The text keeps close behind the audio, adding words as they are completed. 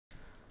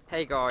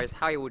Hey guys,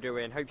 how you all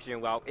doing? Hope you're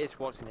doing well. It's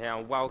Watson here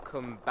and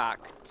welcome back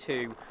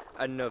to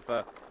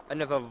another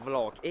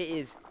vlog. It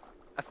is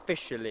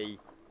officially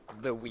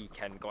the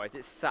weekend, guys.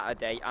 It's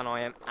Saturday and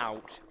I am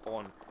out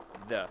on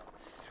the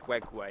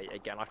Swegway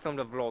again. I filmed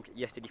a vlog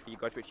yesterday for you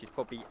guys, which is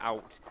probably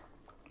out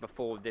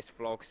before this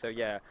vlog, so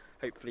yeah,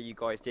 hopefully you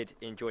guys did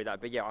enjoy that.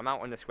 But yeah, I'm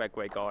out on the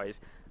Swegway,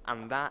 guys,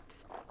 and that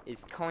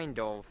is kind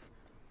of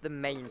the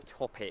main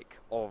topic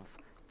of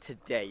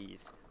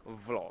today's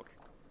vlog,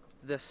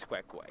 the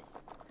Swegway.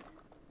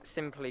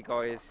 Simply,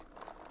 guys,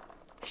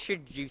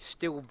 should you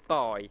still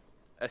buy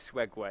a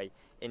Swegway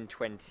in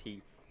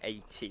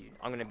 2018?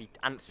 I'm going to be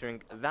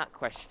answering that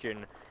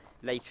question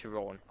later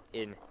on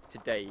in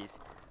today's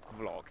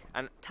vlog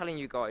and telling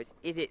you guys,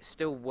 is it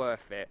still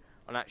worth it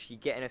on actually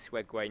getting a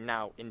Swegway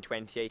now in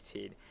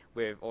 2018,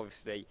 with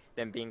obviously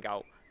them being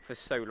out for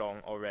so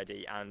long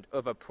already and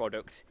other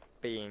products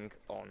being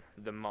on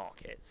the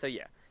market. So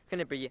yeah, it's going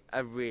to be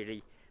a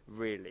really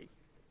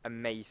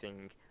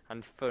amazing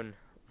and fun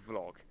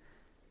vlog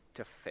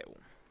to film.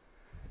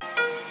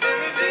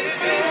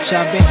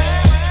 Shopping,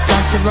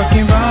 dance to rock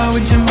and roll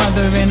with your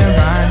mother in a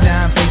ride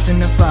down facing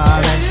the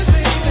forest.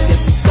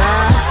 Yes, sir.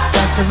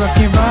 Dance to rock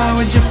and roll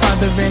with your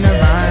father in a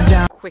ride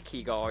down.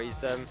 Quickie,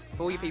 guys.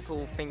 For all you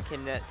people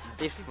thinking that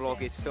this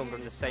vlog is filmed on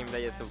the same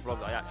day as the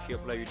vlog that I actually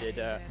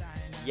uploaded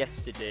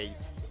yesterday,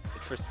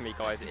 trust me,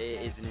 guys, it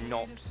is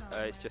not.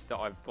 It's just that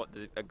I've got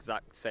the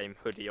exact same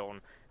hoodie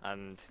on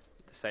and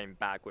the same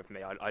bag with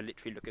me. I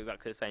literally look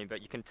exactly the same,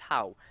 but you can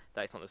tell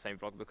that it's not the same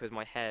vlog because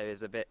my hair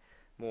is a bit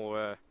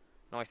more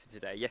nicer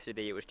today.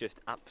 Yesterday it was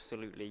just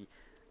absolutely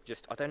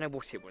I don't know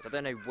what it was. I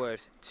don't know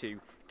words to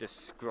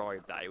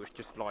describe that. It was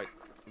just like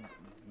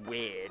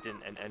weird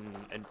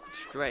and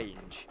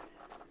strange.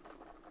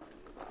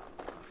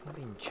 I'm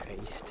being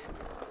chased.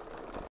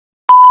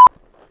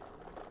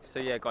 So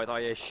yeah, guys, I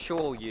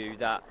assure you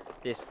that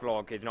this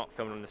vlog is not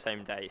filmed on the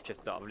same day. It's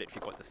just that I've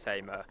literally got the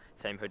same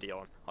hoodie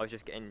on. I was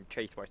just getting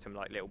chased by some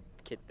like little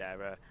kid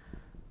there.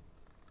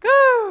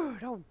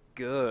 Good, oh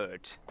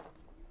good.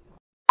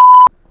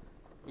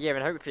 Yeah,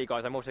 and hopefully,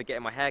 guys, I'm also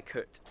getting my hair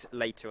cut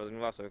later as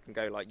well, so I can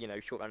go like, you know,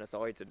 short on the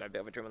sides and a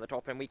bit of a trim on the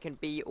top, and we can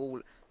be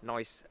all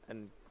nicely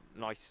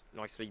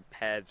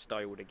hair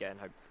styled again.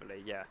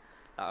 Hopefully, yeah,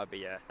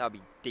 that'll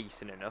be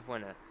decent enough,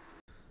 won't it?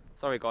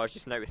 Sorry guys,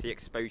 just noticed the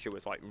exposure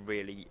was like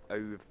really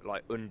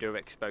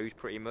underexposed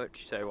pretty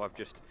much, so I've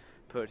just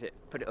put it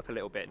up a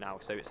little bit now,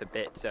 so it's a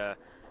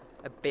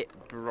bit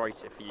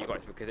brighter for you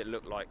guys, because it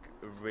looked like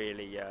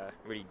really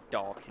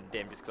dark and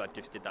dim just because I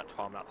just did that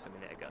time lapse a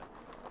minute ago.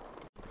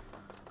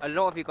 A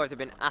lot of you guys have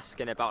been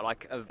asking about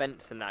like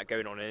events and that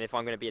going on, and if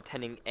I'm going to be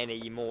attending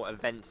any more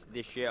events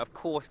this year. Of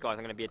course, guys,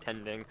 I'm going to be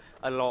attending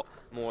a lot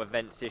more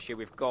events this year.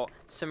 We've got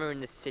Summer in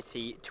the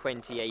City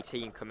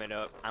 2018 coming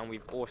up, and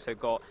we've also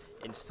got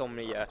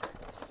Insomnia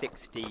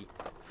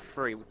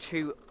 63.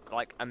 Two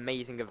like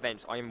amazing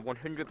events. I am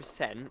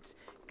 100%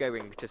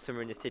 going to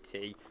Summer in the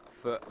City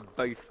for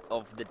both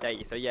of the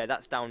days. So yeah,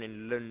 that's down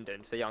in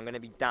London. So yeah, I'm going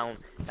to be down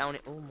in.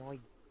 Oh my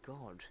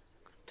God,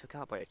 took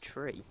out by a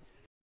tree.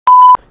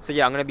 So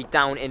yeah, I'm going to be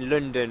down in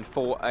London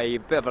for a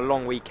bit of a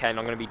long weekend.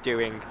 I'm going to be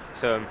doing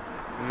some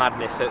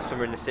madness at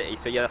Summer in the City.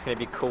 So yeah, that's going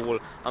to be cool.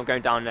 I'm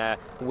going down there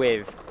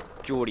with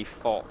Geordie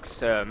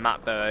Fox,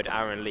 Matt Bird,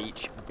 Aaron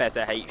Leach,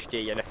 Beza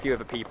HD, and a few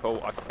other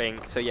people, I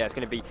think. So yeah, it's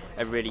going to be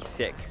a really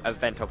sick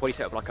event. I'll probably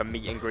set up like a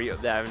meet and greet up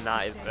there, and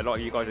that is a lot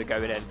of you guys are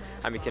going in,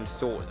 and we can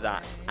sort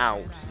that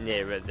out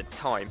nearer the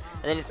time.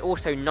 And then it's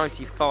also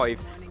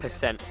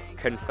 95%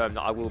 confirmed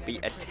that I will be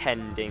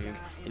attending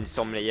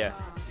Insomnia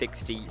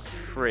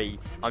 63.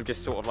 I'm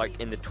just sort of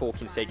like in the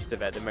talking stages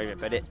of it at the moment,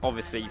 but it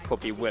obviously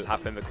probably will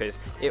happen because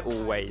it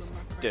always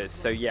does.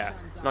 So yeah,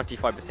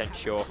 95%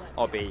 sure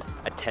I'll be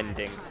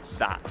attending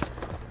that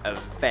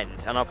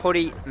event, and I'll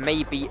probably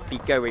maybe be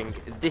going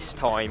this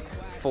time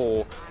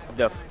for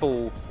the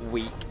full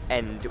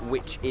weekend,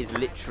 which is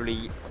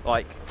literally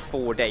like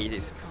 4 days.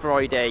 It's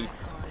Friday,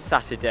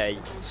 Saturday,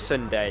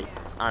 Sunday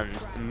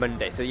and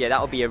Monday. So yeah,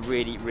 that'll be a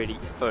really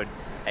fun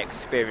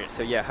experience.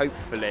 So yeah,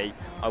 hopefully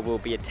I will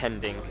be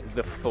attending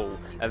the full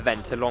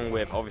event along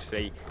with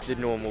obviously the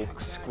normal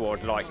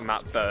squad like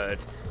Matt Bird,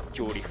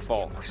 Geordie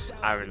Fox,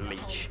 Aaron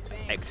Leach,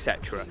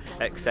 etc,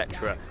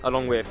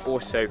 along with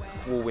also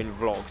Warwin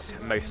Vlogs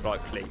most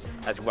likely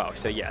as well.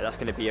 So yeah, that's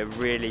going to be a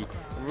really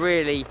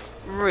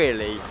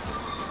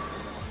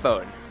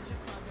fun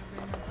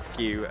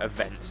few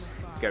events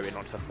going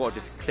on. So I thought I'd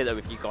just clear that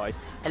with you guys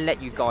and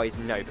let you guys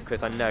know,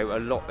 because I know a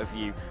lot of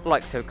you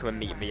like to come and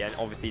meet me, and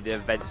obviously the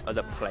events are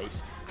the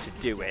place to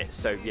do it.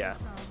 So yeah,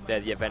 they're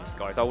the events,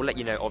 guys. I will let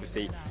you know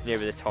obviously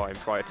nearer the time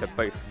prior to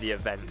both the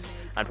events,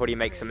 and probably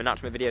make some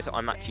announcement videos that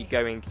I'm actually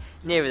going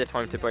nearer the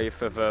time to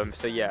both of them.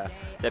 So yeah,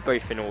 they're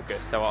both in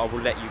August, so I will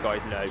let you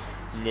guys know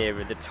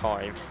nearer the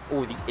time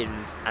all the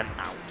ins and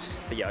outs.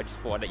 So yeah, I just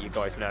thought I'd let you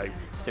guys know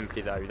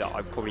simply though that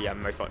I probably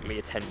am most likely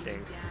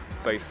attending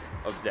both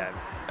of them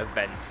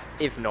events,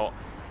 if not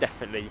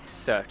definitely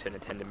certain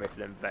attending both of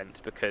them events,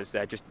 because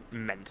they're just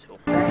mental.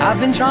 I've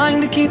been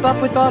trying to keep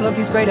up with all of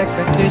these great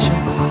expectations,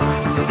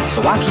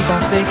 so I keep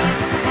on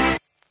faking.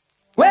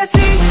 We're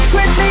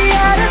secretly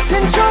out of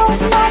control,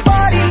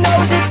 nobody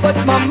knows it, but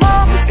my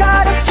mom's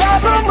got a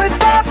problem with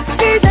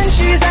oxys, and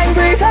she's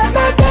angry cause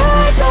my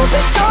dad's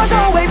open store's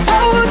always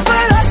closed,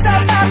 but I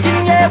stop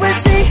knocking, yeah, we're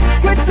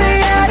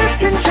secretly out of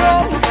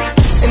control,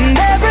 and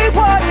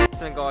everyone... So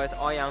then guys,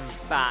 I am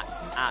back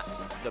at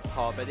the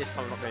pub, but this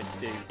time I'm not going to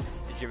do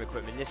the gym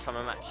equipment. This time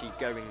I'm actually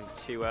going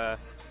to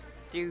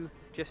do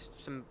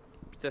just some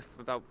stuff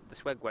about the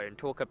Swegway and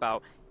talk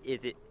about,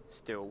 is it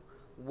still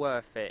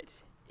worth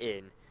it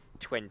in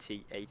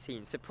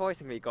 2018.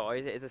 Surprisingly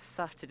guys, it is a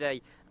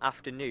Saturday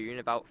afternoon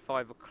about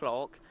 5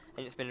 o'clock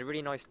and it's been a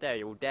really nice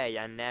day all day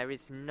and there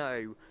is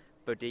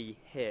nobody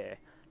here.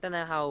 Don't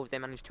know how they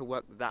managed to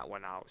work that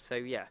one out, so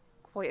yeah,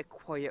 quite a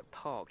quiet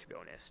park to be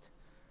honest.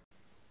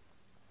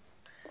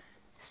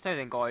 So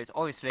then guys,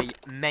 obviously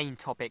main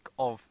topic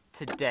of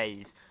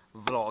today's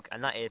vlog,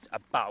 and that is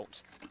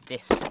about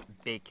this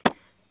big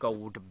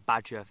gold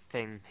badger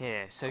thing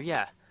here. So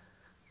yeah,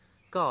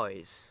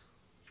 guys,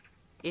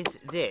 is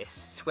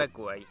this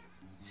Swegway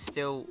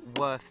still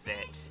worth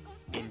it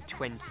in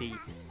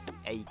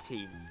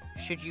 2018?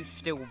 Should you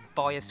still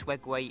buy a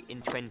Swegway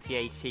in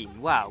 2018?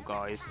 Well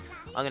guys,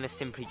 I'm going to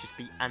simply just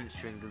be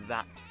answering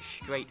that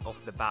straight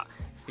off the bat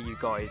for you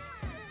guys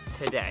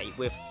today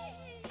with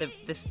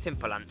the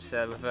simple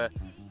answer of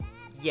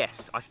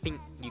yes, I think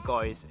you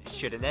guys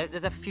should, and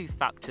there's a few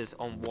factors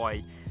on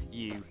why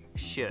you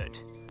should.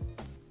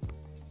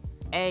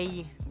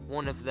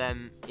 One of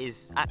them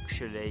is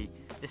actually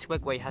the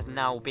Swegway has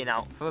now been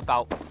out for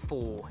about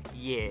 4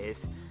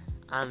 years,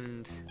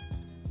 and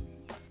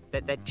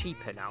they're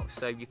cheaper now,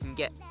 so you can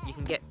get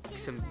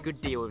some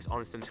good deals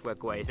on some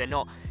Swegways. They're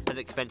not as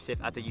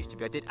expensive as they used to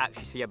be. I did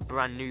actually see a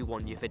brand new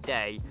one the other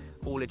day,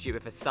 all legit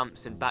with a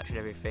Samsung battery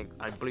and everything,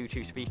 and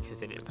Bluetooth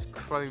speakers in it. It was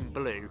chrome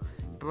blue,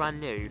 brand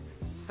new,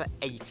 for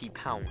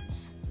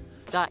 £80.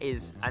 That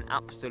is an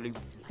absolute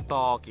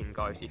bargain,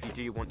 guys, if you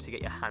do want to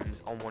get your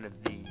hands on one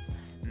of these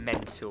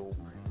mental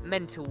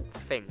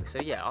things. So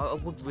yeah, I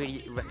would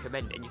really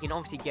recommend it. And you can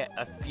obviously get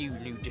a few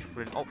new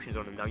different options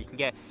on them now. You can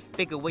get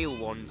bigger wheel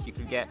ones, you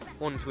can get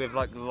ones with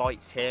like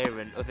lights here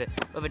and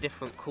other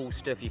different cool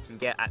stuff you can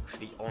get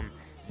actually on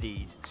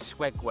these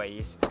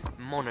Swegways,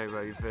 mono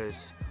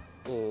rovers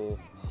or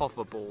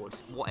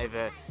hoverboards,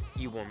 whatever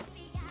you want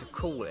to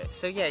call it.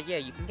 So yeah,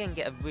 you can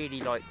get a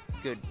really like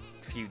good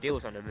few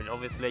deals on them. And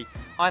obviously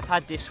I've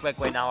had this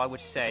Swegway now, I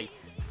would say,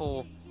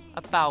 for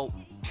about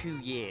 2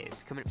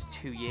 years, coming up to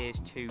 2 years,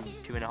 two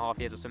and a half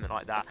years or something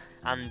like that,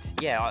 and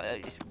yeah,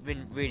 it's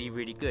been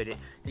really good.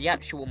 The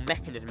actual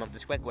mechanism of the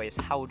Swegway is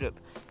held up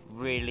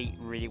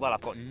really well.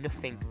 I've got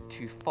nothing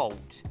to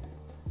fault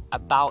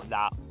about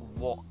that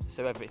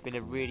whatsoever. It's been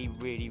a really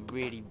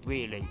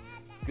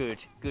good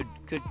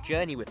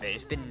journey with it.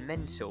 It's been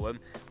mental.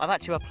 I've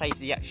actually replaced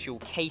the actual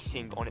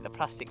casing on it, the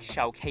plastic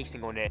shell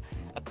casing on it,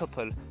 a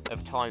couple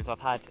of times. I've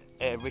had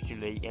it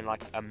originally in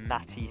like a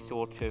matty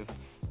sort of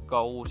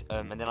gold,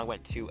 and then I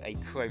went to a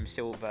chrome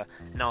silver,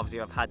 and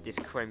obviously I've had this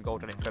chrome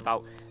gold on it for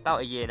about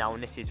a year now,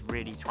 and this is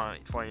really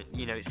trying,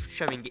 you know, it's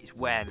showing its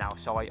wear now,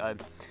 so I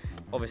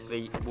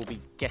obviously will be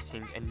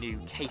getting a new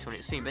case on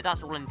it soon. But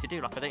that's all I need to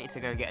do. Like, I don't need to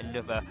go and get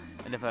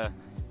another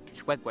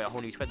Swegway, a whole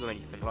new Swegway or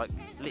anything. Like,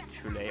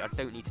 literally, I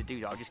don't need to do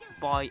that. I'll just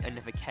buy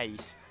another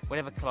case,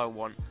 whatever colour I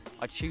want,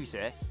 I choose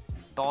it,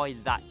 buy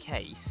that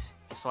case,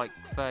 it's like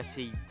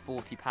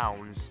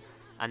 £30–40,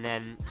 and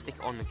then stick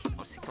it on the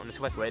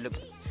Swegway. It looks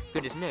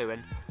good as new,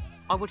 and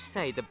I would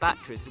say the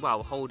batteries as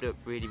well hold up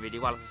really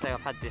well. As I say,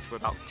 I've had this for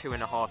about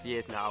 2.5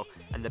 years now,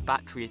 and the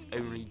battery is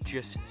only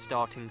just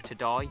starting to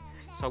die,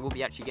 so I will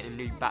be actually getting a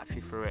new battery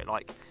for it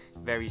like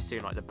very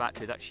soon. Like, the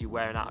battery is actually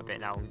wearing out a bit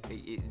now, and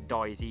it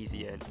dies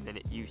easier than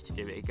it used to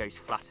do. It goes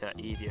flatter,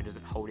 easier,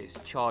 doesn't hold its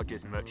charge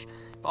as much.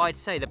 But I'd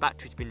say the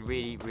battery's been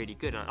really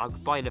good, and I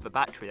could buy another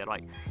battery. They're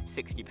like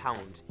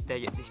 £60.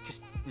 It's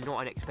just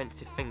not an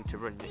expensive thing to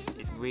run.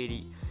 It's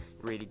really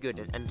good,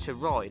 and to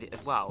ride it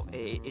as well,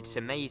 it's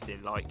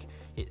amazing. Like,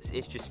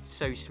 it's just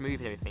so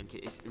smooth and everything.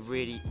 It's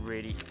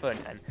really fun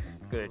and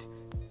good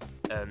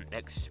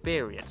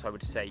experience, I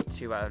would say,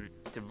 to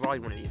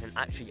ride one of these and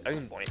actually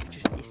own one.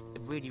 It's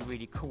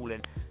really cool,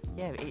 and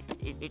yeah,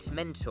 it's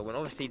mental. And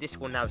obviously this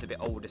one now is a bit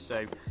older,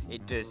 so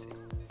it does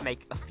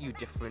make a few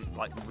different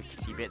like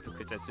rickety bits,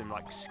 because there's some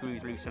like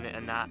screws loose on it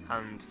and that,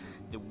 and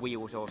the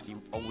wheels are obviously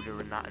older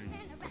and that, and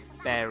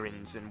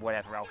bearings and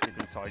whatever else is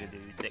inside of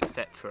these,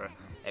 etc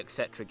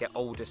get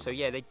older. So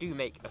yeah, they do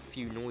make a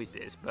few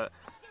noises, but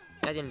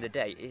at the end of the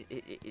day,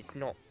 it's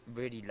not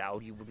really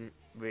loud. You wouldn't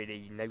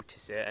really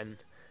notice it, and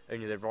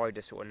only the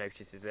rider sort of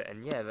notices it.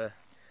 And yeah,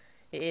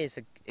 it is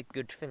a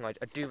good thing. I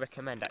do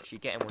recommend actually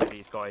getting one of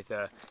these guys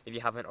if you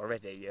haven't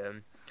already.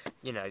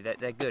 You know,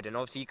 they're good, and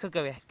obviously you could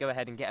go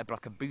ahead and get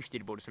a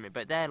boosted board or something,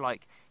 but they're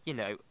like, you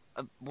know,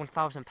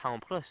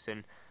 £1,000 plus,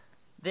 and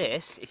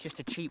this is just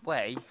a cheap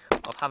way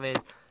of having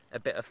a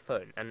bit of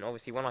fun. And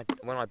obviously when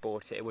I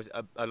bought it, it was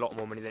a lot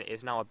more money than it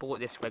is now. I bought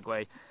this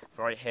Swegway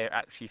right here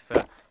actually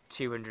for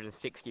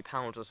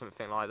 £260 or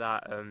something like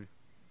that.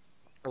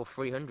 or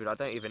 300, I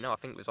don't even know. I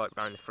think it was like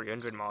around the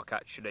 300 mark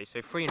actually. So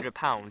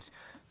 £300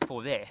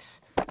 for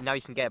this. Now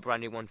you can get a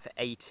brand new one for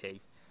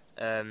 80.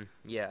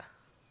 Yeah,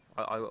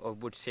 I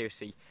would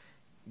seriously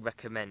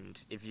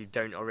recommend, if you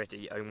don't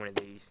already own one of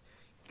these,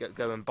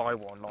 go and buy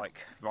one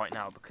like right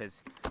now,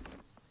 because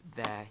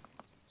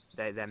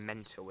they're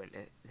mental and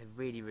they're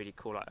really, really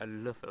cool. Like, I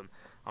love them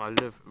and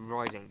I love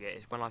riding it.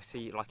 It's when I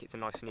see like it's a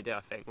nice sunny day,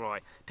 I think,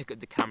 right, pick up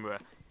the camera,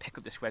 pick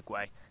up the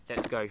Swegway,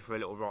 let's go for a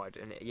little ride.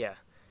 And yeah,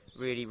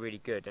 really,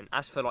 really good. And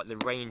as for like the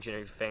range and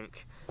everything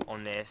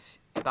on this,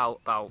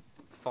 about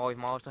 5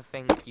 miles I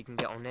think you can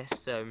get on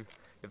this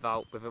with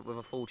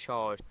a full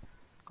charge.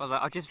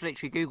 I just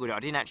literally googled it. I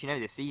didn't actually know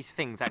this. These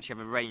things actually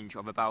have a range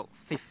of about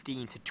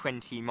 15 to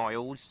 20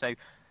 miles. So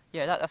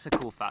yeah, that's a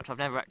cool fact. I've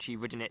never actually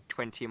ridden it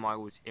 20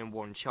 miles in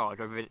one charge.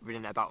 I've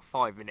ridden it about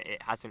 5 and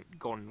it hasn't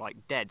gone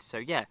like dead. So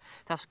yeah,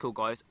 that's cool,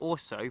 guys.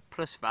 Also,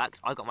 plus fact,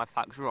 I got my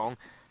facts wrong.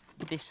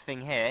 This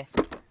thing here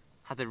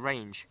has a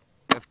range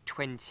of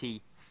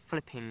 20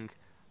 flipping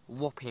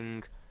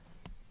whopping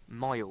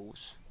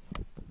miles.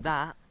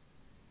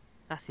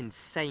 That's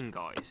insane,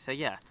 guys. So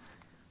yeah,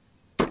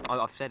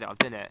 I've said it, I've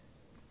done it.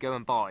 Go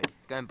and buy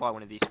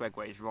one of these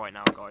Swegways right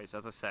now, guys.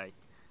 As I say,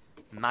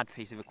 mad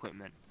piece of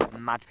equipment,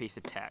 mad piece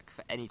of tech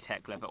for any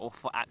tech lover, or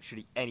for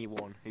actually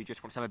anyone who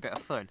just wants to have a bit of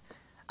fun.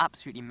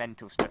 Absolutely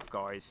mental stuff,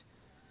 guys.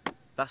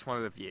 That's my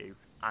review.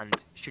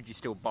 And should you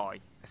still buy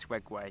a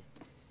Swegway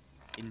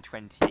in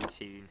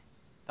 2018?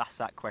 That's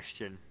that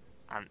question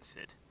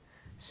answered.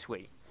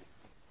 Sweet.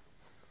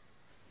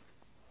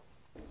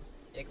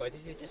 Yeah, guys,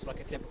 this is just like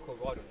a typical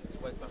ride on the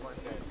Swegway. I'm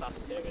going fast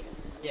here, and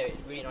yeah,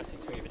 it's really nice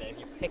and smooth. And if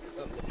you pick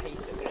up the pace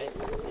of it, it's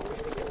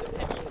really pick up the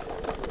pace.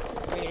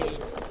 Really,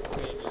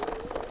 really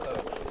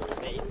fun,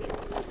 amazing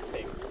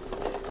thing.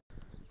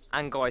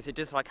 And guys, it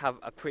does like have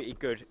a pretty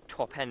good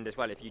top end as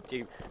well. If you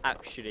do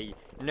actually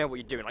know what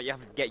you're doing, like you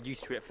have to get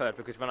used to it first.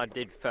 Because when I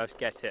did first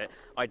get it,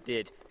 I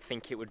did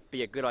think it would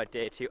be a good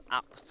idea to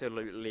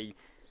absolutely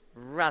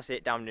razz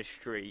it down the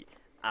street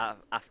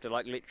after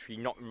like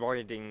literally not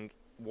riding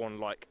one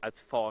like as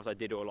far as I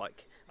did or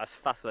like as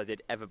fast as I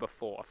did ever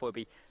before. I thought it'd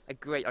be a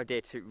great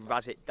idea to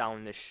razz it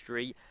down the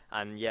street,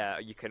 and yeah,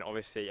 you can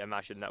obviously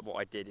imagine that what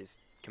I did is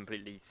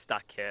completely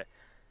stack it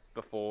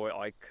before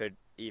I could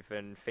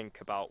even think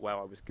about where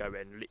I was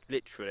going.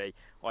 Literally,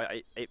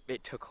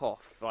 it took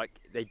off. Like,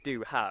 they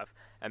do have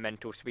a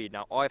mental speed.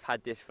 Now, I've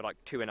had this for like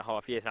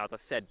 2.5 years now, as I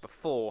said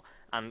before,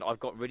 and I've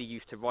got really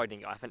used to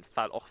riding it. I haven't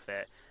fell off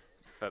it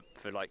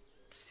for like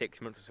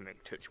 6 months or something,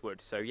 touch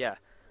wood. So yeah,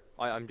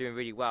 I'm doing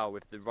really well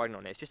with the riding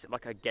on it. It's just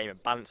like a game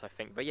of balance, I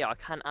think. But yeah, I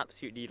can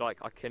absolutely, like,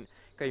 I can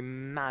go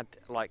mad,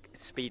 like,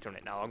 speed on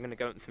it now. I'm going to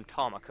go on some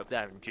tarmac up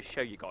there and just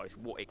show you guys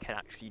what it can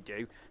actually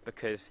do.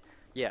 Because,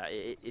 yeah,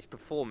 its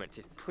performance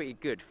is pretty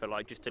good for,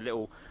 like, just a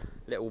little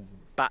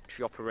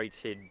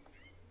battery-operated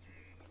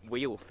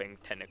wheel thing,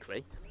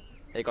 technically.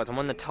 Hey, guys, I'm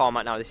on the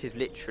tarmac now. This is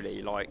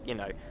literally, like, you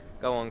know,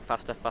 go on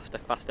faster, faster,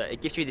 faster.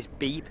 It gives you this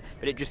beep,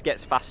 but it just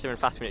gets faster and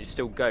faster, and it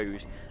still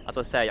goes. As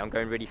I say, I'm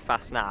going really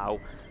fast now.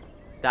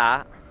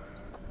 That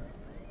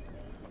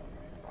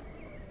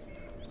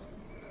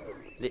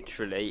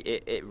literally,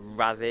 it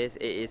razzes.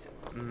 It is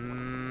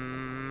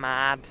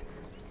mad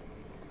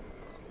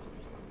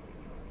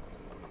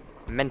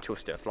mental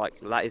stuff. Like,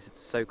 that is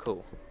so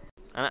cool.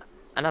 And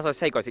as I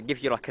say, guys, it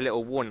gives you like a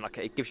little warning. Like,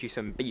 it gives you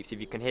some beeps. If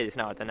you can hear this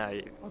now, I don't know.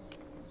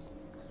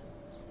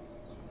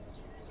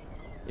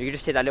 You can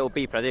just hear that little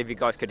beep. I don't know if you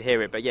guys could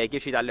hear it, but yeah, it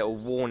gives you that little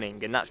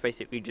warning, and that's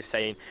basically just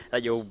saying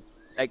that you're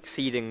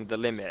exceeding the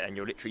limit and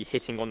you're literally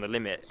hitting on the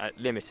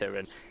limiter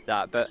and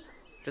that. But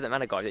it doesn't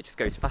matter, guys, it just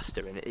goes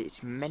faster, and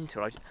it's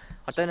mental.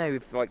 I don't know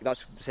if like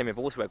that's the same with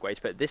all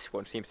Swegways, but this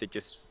one seems to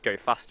just go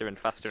faster and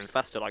faster and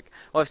faster. Like,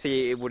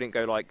 obviously it wouldn't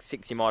go like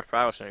 60 miles per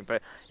hour or something,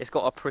 but it's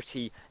got a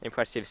pretty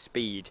impressive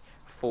speed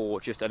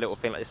for just a little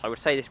thing like this. I would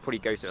say this probably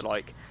goes at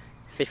like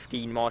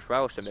 15 miles per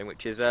hour or something,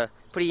 which is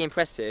pretty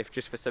impressive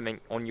just for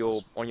something on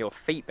your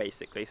feet,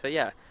 basically. So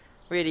yeah,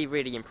 really,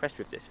 really impressed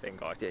with this thing,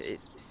 guys.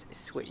 It's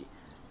sweet.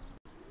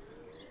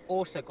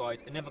 Also,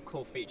 guys, another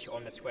cool feature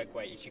on the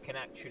Swegway is you can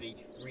actually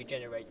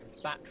regenerate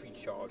battery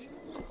charge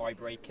by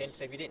braking.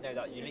 So if you didn't know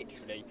that, you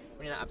literally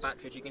running out of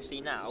battery. As you can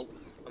see now,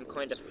 I'm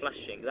kind of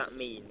flashing. That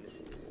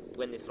means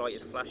when this light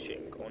is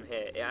flashing on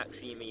here, it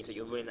actually means that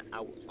you're running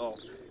out of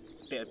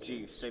a bit of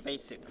juice. So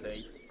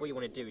basically, what you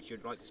want to do is you're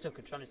like stuck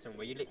and trying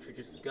somewhere. You literally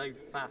just go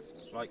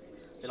fast, like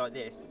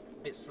this,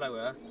 a bit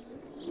slower,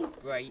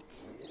 brake,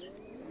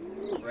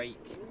 brake,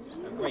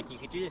 and brake. You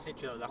could do this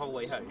literally the whole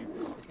way home.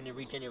 It's going to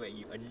regenerate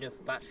you enough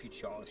battery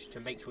charge to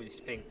make sure this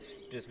thing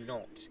does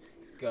not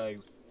go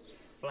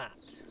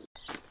flat.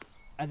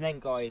 And then,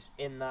 guys,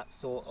 in that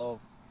sort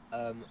of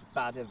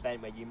bad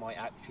event where you might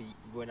actually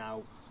run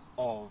out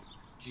of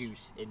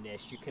juice in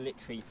this, you can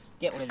literally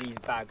get one of these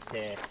bags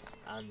here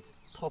and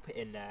pop it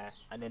in there,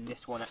 and then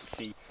this one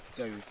actually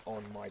goes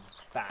on my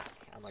back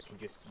and I can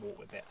just walk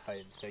with it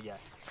home. So yeah,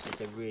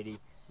 it's a really,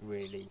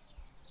 really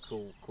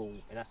cool, and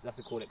that's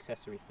a cool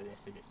accessory for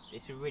this, and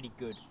it's a really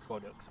good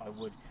product. I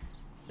would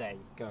say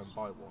go and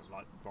buy one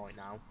like right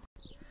now.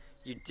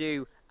 you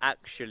do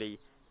actually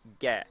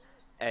get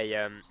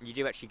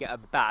a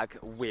bag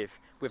with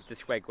the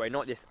Swegway,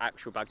 not this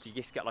actual bag. You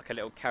just get like a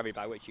little carry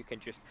bag which you can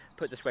just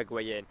put the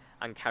Swegway in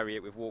and carry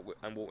it walk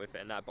with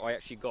it and that. But I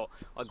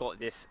got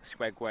this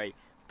Swegway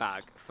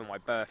bag for my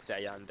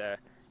birthday, and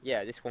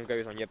yeah, this one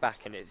goes on your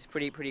back, and it's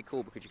pretty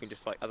cool because you can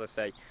just, like, as I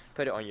say,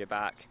 put it on your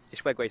back. The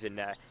Swegway's in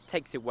there,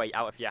 takes the weight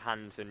out of your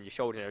hands and your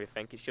shoulders and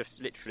everything. It's just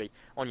literally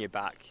on your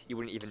back. You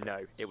wouldn't even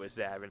know it was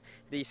there. And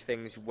these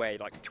things weigh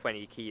like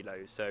 20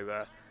 kilos,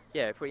 so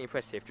yeah, pretty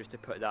impressive just to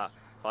put that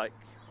like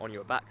on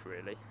your back,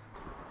 really.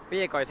 But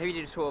yeah, guys, hope you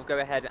did sort of go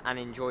ahead and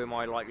enjoy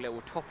my like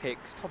little topic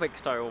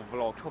style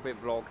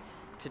vlog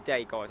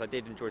today, guys. I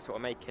did enjoy sort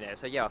of making it,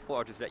 so yeah, I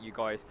thought I'd just let you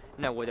guys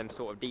know all them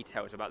sort of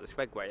details about the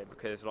Swegway,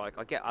 because like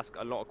I get asked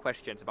a lot of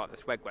questions about the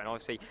Swegway, and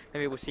obviously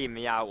maybe people see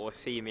me out or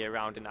see me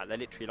around and that, they're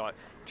literally like,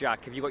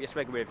 Jack, have you got your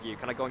Swegway with you?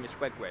 Can I go on your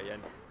Swegway?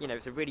 And you know,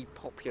 it's a really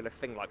popular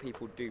thing. Like,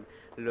 people do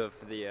love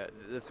the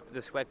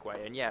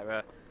Swegway, and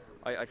yeah,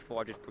 I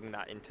thought I'd just bring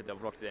that into the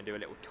vlog today and do a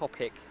little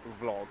topic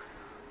vlog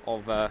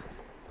of the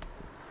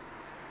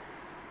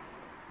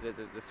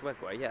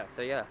Swegway. Yeah,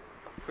 so yeah,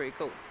 pretty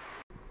cool.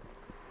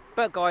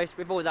 But guys,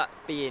 with all that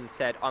being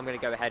said, I'm going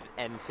to go ahead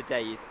and end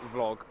today's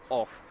vlog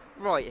off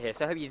right here.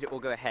 So I hope you all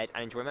go ahead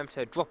and enjoy. Remember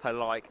to drop a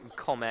like,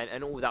 comment,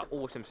 and all that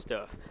awesome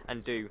stuff,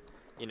 and do,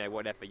 you know,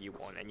 whatever you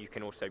want. And you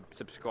can also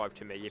subscribe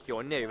to me if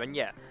you're new. And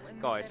yeah,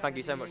 guys, thank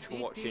you so much for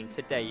watching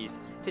today's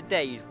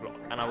vlog,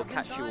 and I will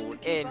catch you all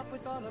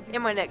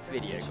in my next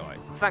video, guys.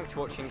 Thanks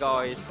for watching,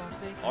 guys.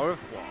 Au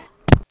revoir.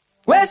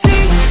 We're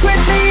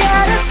secretly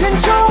out of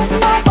control,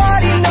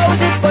 nobody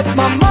knows it, but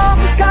my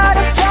mom's got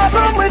a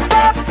problem with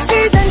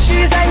oxys, and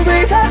she's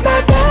angry cause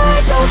my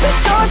dad's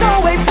open.